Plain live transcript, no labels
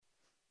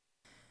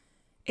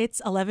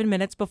It's 11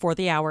 minutes before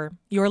the hour.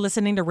 You're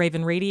listening to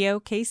Raven Radio,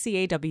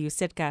 KCAW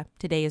Sitka.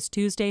 Today is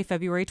Tuesday,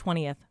 February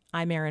 20th.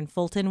 I'm Erin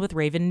Fulton with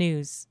Raven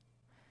News.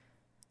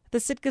 The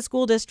Sitka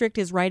School District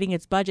is writing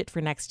its budget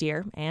for next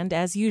year and,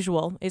 as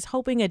usual, is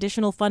hoping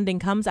additional funding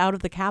comes out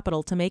of the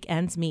capital to make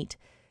ends meet.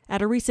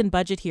 At a recent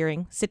budget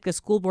hearing, Sitka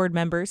School Board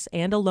members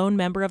and a lone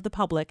member of the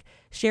public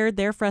shared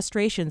their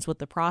frustrations with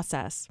the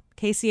process.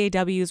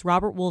 KCAW's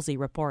Robert Woolsey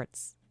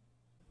reports.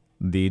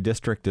 The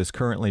district is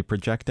currently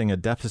projecting a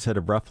deficit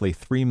of roughly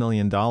 $3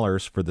 million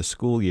for the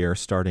school year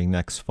starting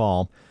next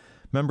fall.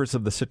 Members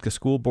of the Sitka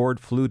School Board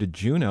flew to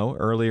Juneau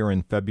earlier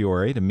in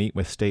February to meet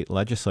with state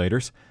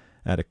legislators.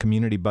 At a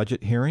community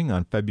budget hearing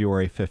on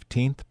February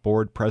 15th,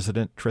 Board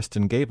President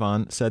Tristan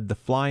Gavon said the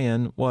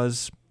fly-in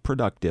was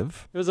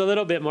productive. It was a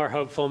little bit more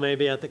hopeful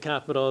maybe at the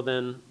Capitol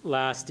than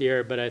last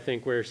year, but I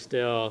think we're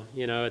still,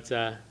 it's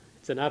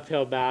an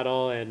uphill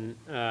battle, and,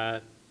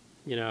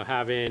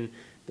 having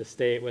the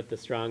state with the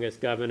strongest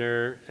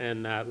governor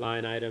and that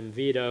line item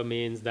veto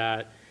means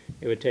that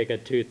it would take a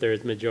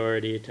 2/3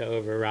 majority to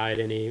override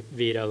any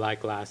veto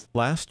like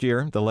last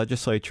year. The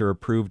legislature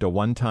approved a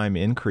one-time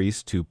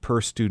increase to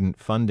per-student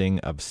funding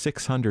of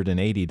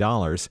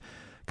 $680.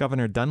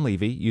 Governor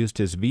Dunleavy used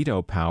his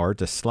veto power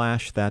to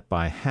slash that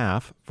by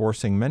half,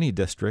 forcing many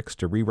districts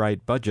to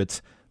rewrite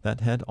budgets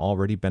that had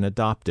already been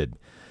adopted.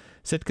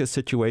 Sitka's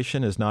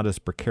situation is not as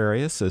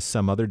precarious as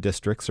some other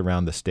districts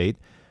around the state.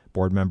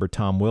 Board member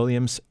Tom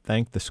Williams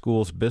thanked the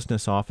school's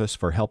business office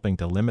for helping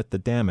to limit the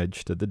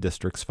damage to the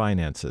district's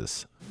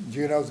finances.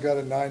 Juneau's got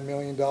a $9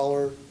 million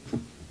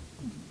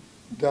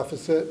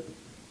deficit.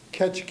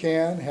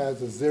 Ketchikan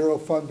has a zero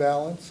fund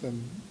balance,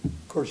 and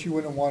of course you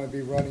wouldn't want to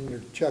be running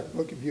your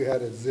checkbook if you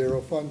had a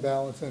zero fund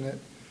balance in it.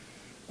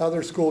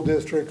 Other school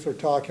districts are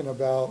talking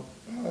about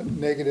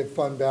negative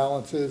fund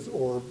balances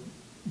or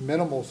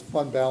minimal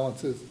fund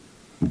balances,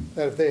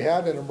 that if they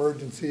had an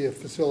emergency, a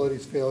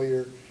facilities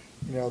failure,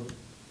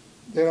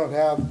 they don't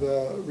have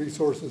the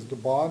resources to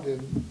bond,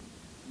 and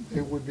they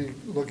would be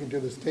looking to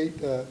the state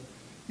to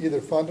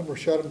either fund them or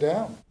shut them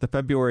down. The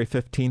February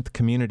 15th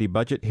community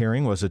budget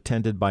hearing was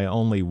attended by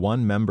only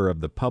one member of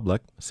the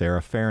public.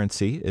 Sarah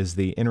Ferenczi is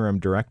the interim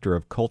director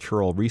of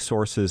Cultural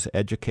Resources,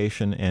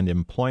 Education, and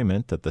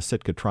Employment at the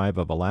Sitka Tribe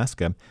of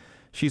Alaska.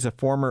 She's a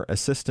former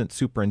assistant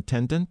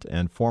superintendent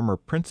and former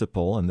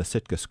principal in the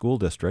Sitka School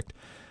District.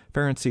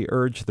 Ferenczi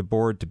urged the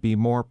board to be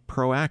more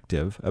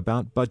proactive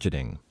about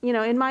budgeting.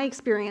 In my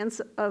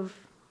experience of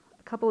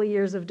a couple of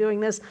years of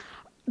doing this,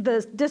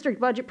 the district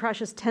budget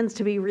process tends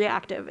to be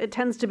reactive. It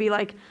tends to be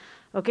like,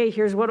 okay,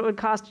 here's what it would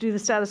cost to do the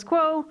status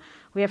quo.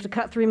 We have to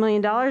cut $3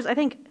 million. I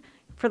think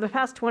for the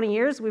past 20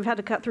 years, we've had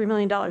to cut $3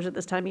 million at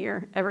this time of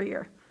year, every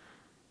year.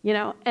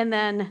 And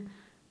then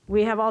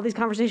we have all these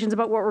conversations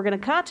about what we're going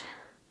to cut.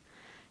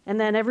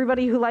 And then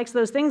everybody who likes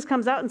those things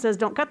comes out and says,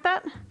 don't cut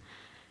that.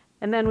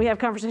 And then we have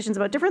conversations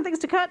about different things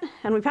to cut,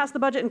 and we pass the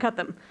budget and cut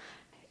them.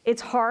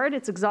 It's hard,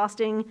 it's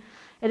exhausting,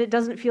 and it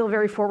doesn't feel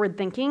very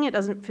forward-thinking. It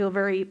doesn't feel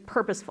very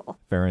purposeful.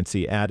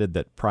 Ferenczi added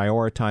that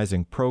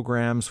prioritizing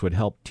programs would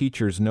help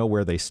teachers know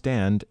where they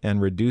stand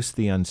and reduce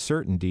the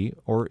uncertainty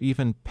or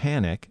even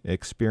panic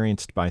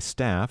experienced by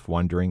staff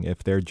wondering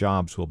if their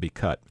jobs will be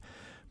cut.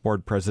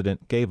 Board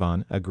President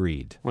Gavon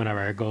agreed. One of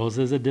our goals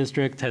as a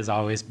district has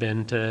always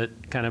been to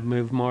kind of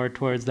move more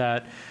towards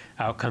that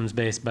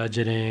outcomes-based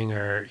budgeting,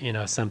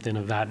 or something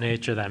of that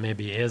nature that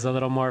maybe is a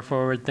little more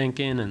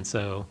forward-thinking. And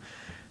so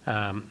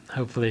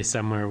hopefully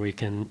somewhere we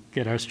can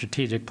get our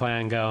strategic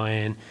plan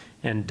going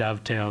and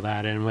dovetail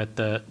that in with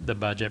the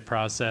budget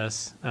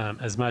process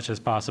as much as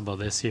possible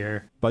this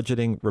year.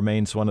 Budgeting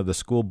remains one of the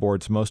school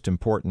board's most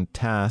important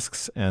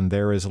tasks, and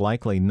there is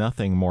likely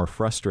nothing more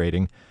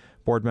frustrating.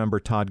 Board member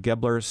Todd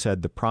Gebler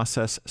said the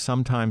process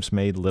sometimes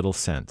made little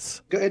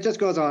sense. It just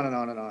goes on and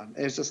on and on.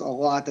 It's just a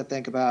lot to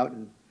think about,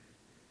 and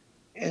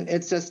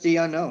it's just the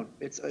unknown.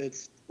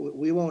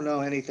 We won't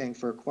know anything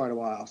for quite a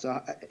while.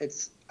 So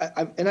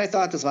I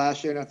thought this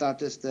last year, and I thought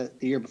this the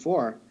year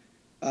before.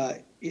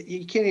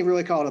 You can't even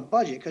really call it a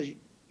budget, because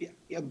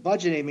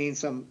budgeting means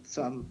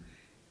some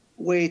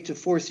way to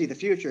foresee the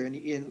future,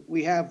 and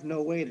we have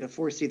no way to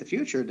foresee the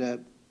future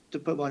to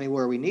put money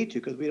where we need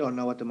to, because we don't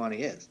know what the money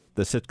is.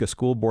 The Sitka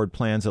School Board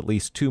plans at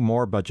least 2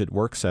 more budget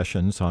work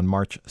sessions on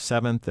March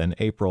 7th and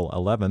April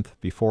 11th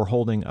before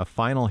holding a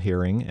final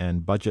hearing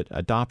and budget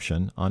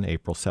adoption on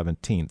April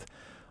 17th.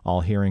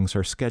 All hearings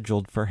are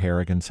scheduled for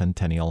Harrigan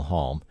Centennial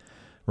Hall.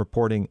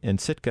 Reporting in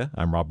Sitka,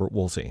 I'm Robert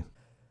Woolsey.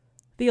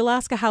 The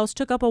Alaska House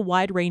took up a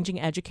wide-ranging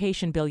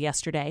education bill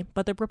yesterday,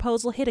 but the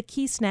proposal hit a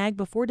key snag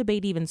before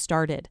debate even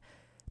started.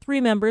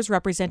 3 members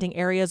representing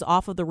areas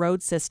off of the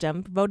road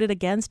system voted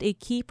against a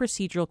key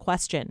procedural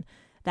question.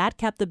 That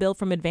kept the bill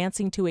from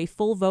advancing to a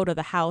full vote of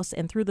the House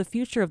and threw the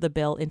future of the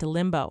bill into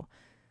limbo.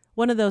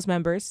 One of those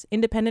members,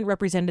 Independent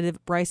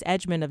Representative Bryce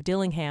Edgman of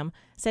Dillingham,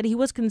 said he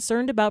was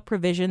concerned about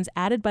provisions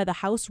added by the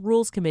House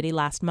Rules Committee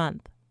last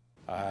month.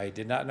 I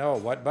did not know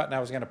what button I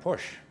was going to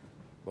push,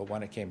 but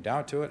when it came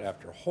down to it,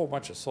 after a whole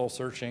bunch of soul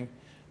searching,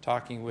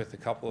 talking with a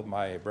couple of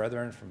my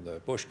brethren from the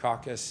Bush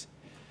Caucus,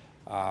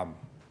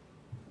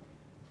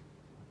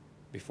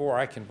 before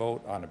I can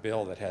vote on a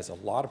bill that has a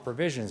lot of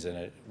provisions in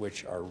it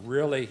which are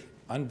really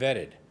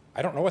unvetted.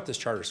 I don't know what this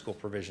charter school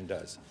provision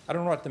does. I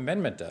don't know what the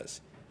amendment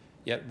does.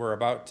 Yet we're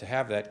about to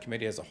have that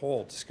committee as a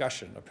whole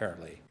discussion,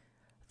 apparently.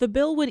 The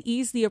bill would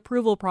ease the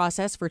approval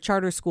process for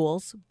charter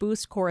schools,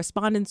 boost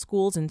correspondence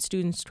schools and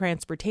students'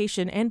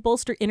 transportation, and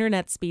bolster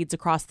internet speeds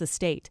across the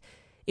state.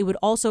 It would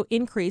also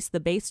increase the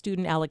base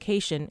student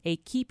allocation, a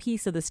key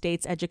piece of the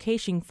state's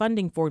education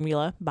funding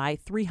formula, by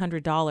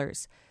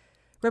 $300.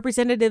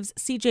 Representatives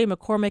C.J.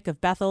 McCormick of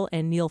Bethel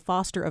and Neil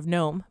Foster of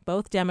Nome,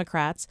 both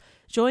Democrats,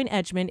 join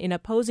Edgman in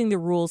opposing the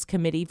Rules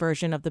Committee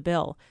version of the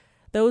bill.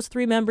 Those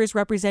three members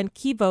represent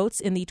key votes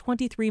in the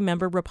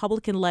 23-member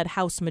Republican-led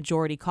House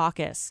Majority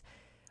Caucus.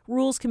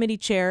 Rules Committee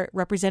Chair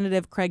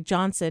Representative Craig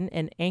Johnson,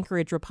 an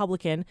Anchorage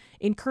Republican,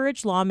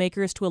 encouraged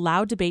lawmakers to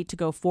allow debate to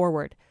go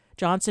forward.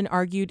 Johnson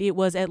argued it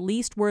was at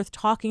least worth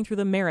talking through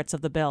the merits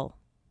of the bill.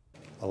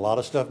 A lot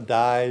of stuff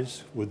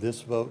dies with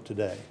this vote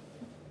today.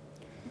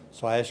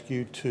 So I ask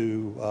you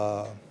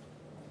to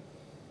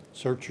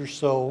search your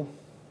soul.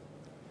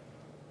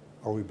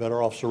 Are we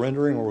better off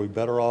surrendering, or are we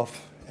better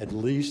off at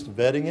least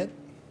vetting it,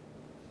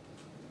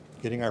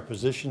 getting our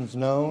positions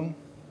known?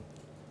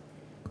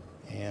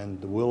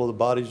 And the will of the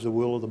body is the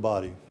will of the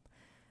body.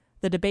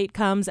 The debate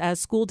comes as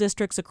school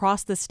districts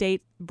across the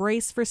state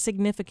brace for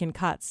significant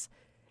cuts.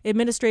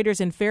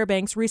 Administrators in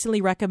Fairbanks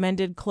recently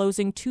recommended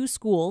closing 2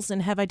 schools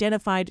and have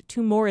identified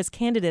 2 more as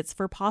candidates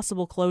for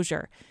possible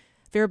closure.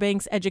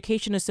 Fairbanks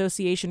Education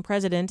Association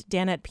President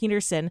Danette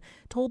Peterson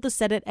told the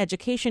Senate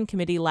Education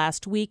Committee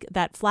last week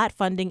that flat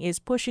funding is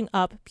pushing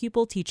up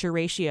pupil-teacher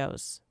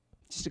ratios.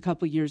 Just a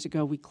couple years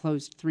ago, we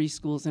closed 3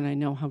 schools, and I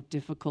know how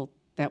difficult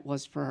that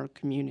was for our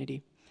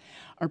community.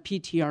 Our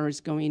PTR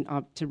is going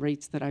up to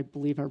rates that I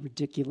believe are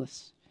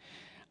ridiculous.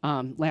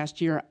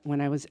 Last year, when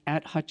I was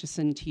at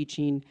Hutchison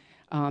teaching,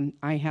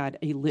 I had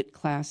a lit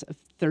class of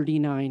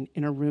 39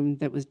 in a room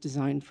that was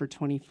designed for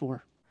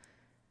 24.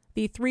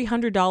 The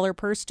 $300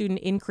 per student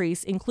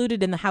increase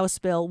included in the House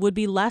bill would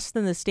be less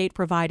than the state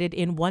provided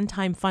in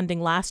one-time funding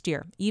last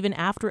year, even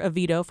after a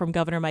veto from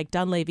Governor Mike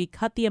Dunleavy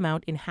cut the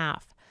amount in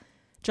half.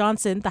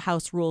 Johnson, the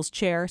House Rules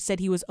Chair, said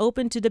he was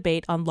open to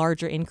debate on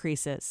larger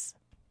increases.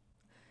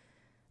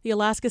 The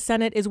Alaska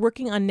Senate is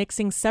working on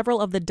nixing several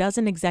of the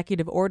dozen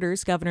executive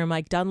orders Governor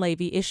Mike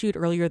Dunleavy issued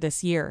earlier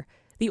this year.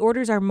 The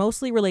orders are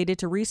mostly related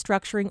to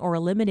restructuring or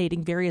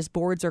eliminating various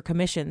boards or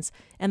commissions,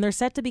 and they're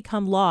set to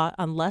become law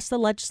unless the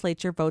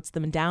legislature votes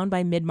them down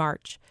by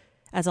mid-March.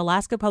 As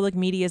Alaska Public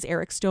Media's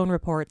Eric Stone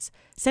reports,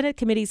 Senate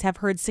committees have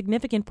heard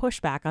significant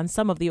pushback on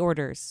some of the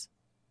orders.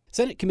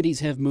 Senate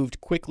committees have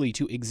moved quickly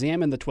to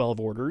examine the 12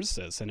 orders,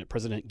 says Senate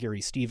President Gary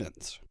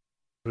Stevens.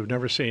 We've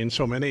never seen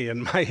so many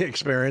in my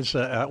experience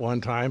at one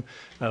time.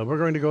 We're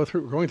going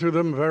through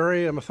them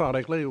very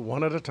methodically,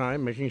 one at a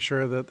time, making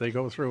sure that they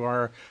go through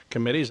our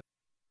committees.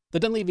 The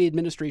Dunleavy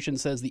administration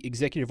says the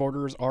executive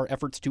orders are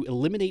efforts to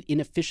eliminate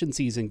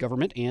inefficiencies in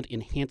government and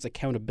enhance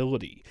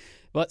accountability.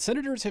 But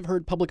senators have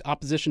heard public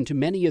opposition to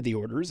many of the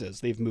orders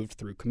as they've moved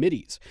through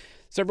committees.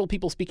 Several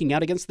people speaking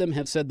out against them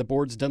have said the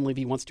boards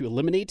Dunleavy wants to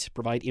eliminate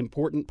provide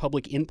important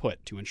public input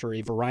to ensure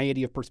a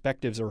variety of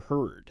perspectives are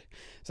heard.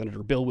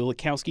 Senator Bill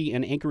Wielechowski,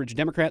 an Anchorage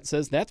Democrat,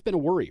 says that's been a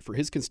worry for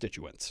his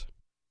constituents.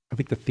 I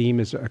think the theme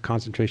is a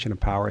concentration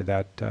of power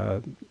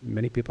that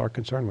many people are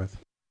concerned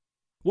with.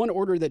 One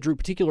order that drew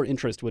particular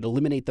interest would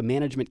eliminate the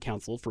Management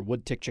Council for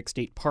Wood-Tikchik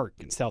State Park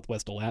in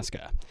southwest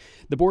Alaska.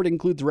 The board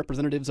includes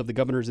representatives of the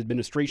governor's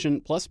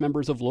administration, plus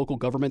members of local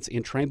governments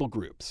and tribal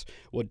groups.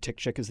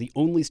 Wood-Tikchik is the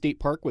only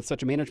state park with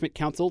such a management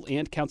council,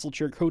 and Council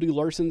Chair Cody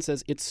Larson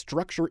says its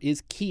structure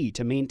is key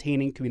to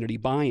maintaining community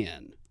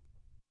buy-in.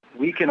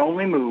 We can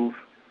only move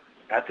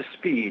at the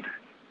speed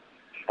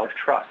of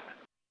trust.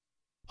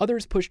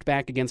 Others pushed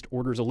back against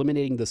orders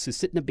eliminating the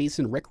Susitna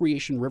Basin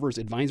Recreation Rivers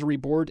Advisory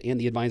Board and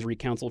the Advisory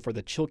Council for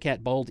the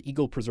Chilkat Bald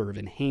Eagle Preserve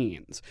in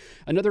Haines.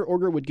 Another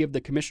order would give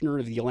the commissioner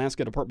of the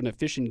Alaska Department of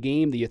Fish and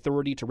Game the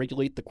authority to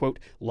regulate the, quote,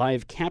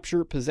 live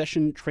capture,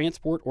 possession,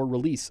 transport, or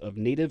release of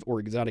native or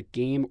exotic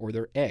game or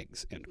their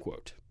eggs, end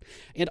quote.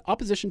 And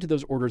opposition to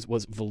those orders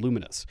was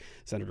voluminous.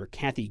 Senator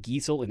Kathy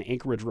Giesel, an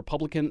Anchorage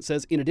Republican,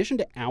 says in addition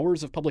to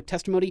hours of public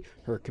testimony,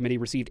 her committee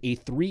received a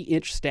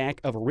 3-inch stack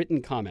of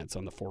written comments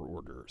on the 4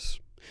 orders.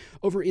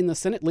 Over in the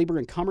Senate Labor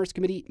and Commerce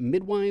Committee,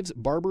 midwives,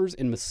 barbers,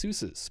 and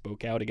masseuses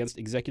spoke out against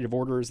executive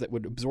orders that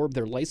would absorb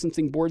their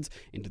licensing boards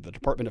into the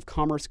Department of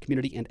Commerce,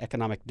 Community, and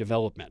Economic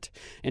Development.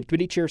 And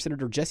Committee Chair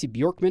Senator Jesse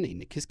Bjorkman,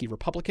 a Nikiski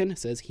Republican,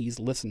 says he's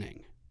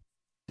listening.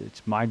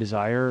 It's my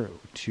desire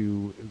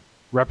to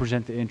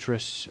represent the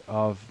interests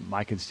of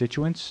my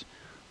constituents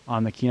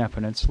on the Kenai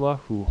Peninsula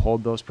who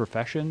hold those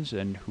professions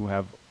and who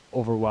have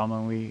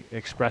overwhelmingly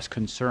expressed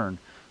concern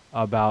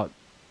about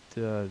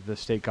the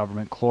state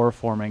government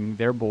chloroforming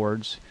their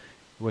boards,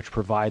 which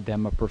provide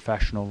them a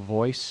professional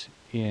voice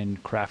in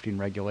crafting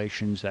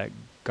regulations that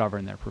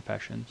govern their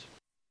professions.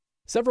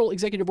 Several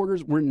executive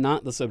orders were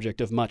not the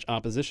subject of much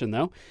opposition,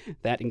 though.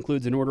 That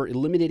includes an order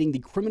eliminating the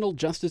Criminal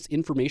Justice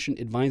Information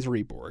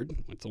Advisory Board.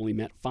 It's only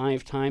met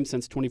 5 times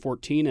since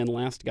 2014 and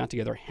last got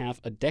together half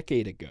a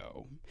decade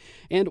ago.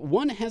 And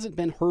one hasn't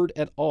been heard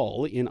at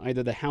all in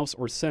either the House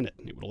or Senate.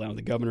 It would allow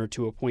the governor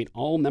to appoint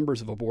all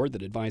members of a board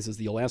that advises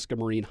the Alaska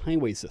Marine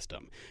Highway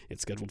System.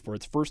 It's scheduled for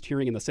its first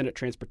hearing in the Senate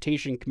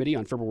Transportation Committee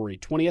on February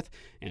 20th,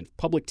 and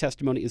public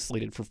testimony is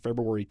slated for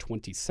February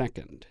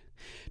 22nd.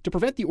 To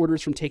prevent the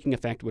orders from taking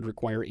effect would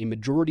require a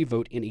majority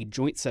vote in a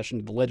joint session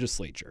of the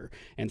legislature,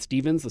 and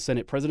Stevens, the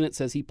Senate president,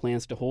 says he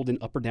plans to hold an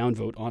up or down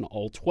vote on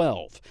all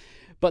 12.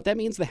 But that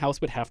means the House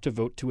would have to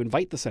vote to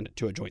invite the Senate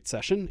to a joint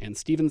session, and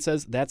Stevens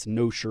says that's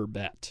no sure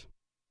bet.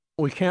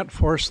 We can't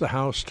force the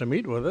House to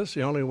meet with us.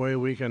 The only way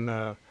we can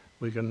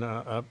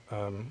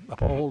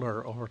uphold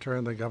or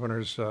overturn the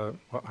governor's,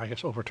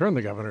 overturn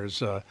the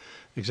governor's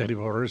executive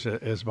orders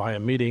is by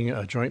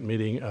a joint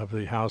meeting of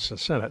the House and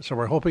Senate. So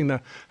we're hoping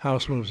the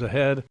House moves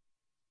ahead.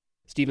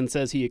 Stevens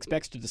says he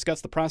expects to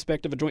discuss the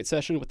prospect of a joint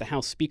session with the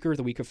House Speaker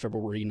the week of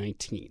February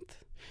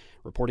 19th.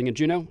 Reporting in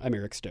Juneau, I'm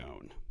Eric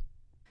Stone.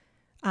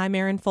 I'm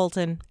Erin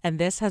Fulton, and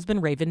this has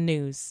been Raven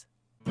News.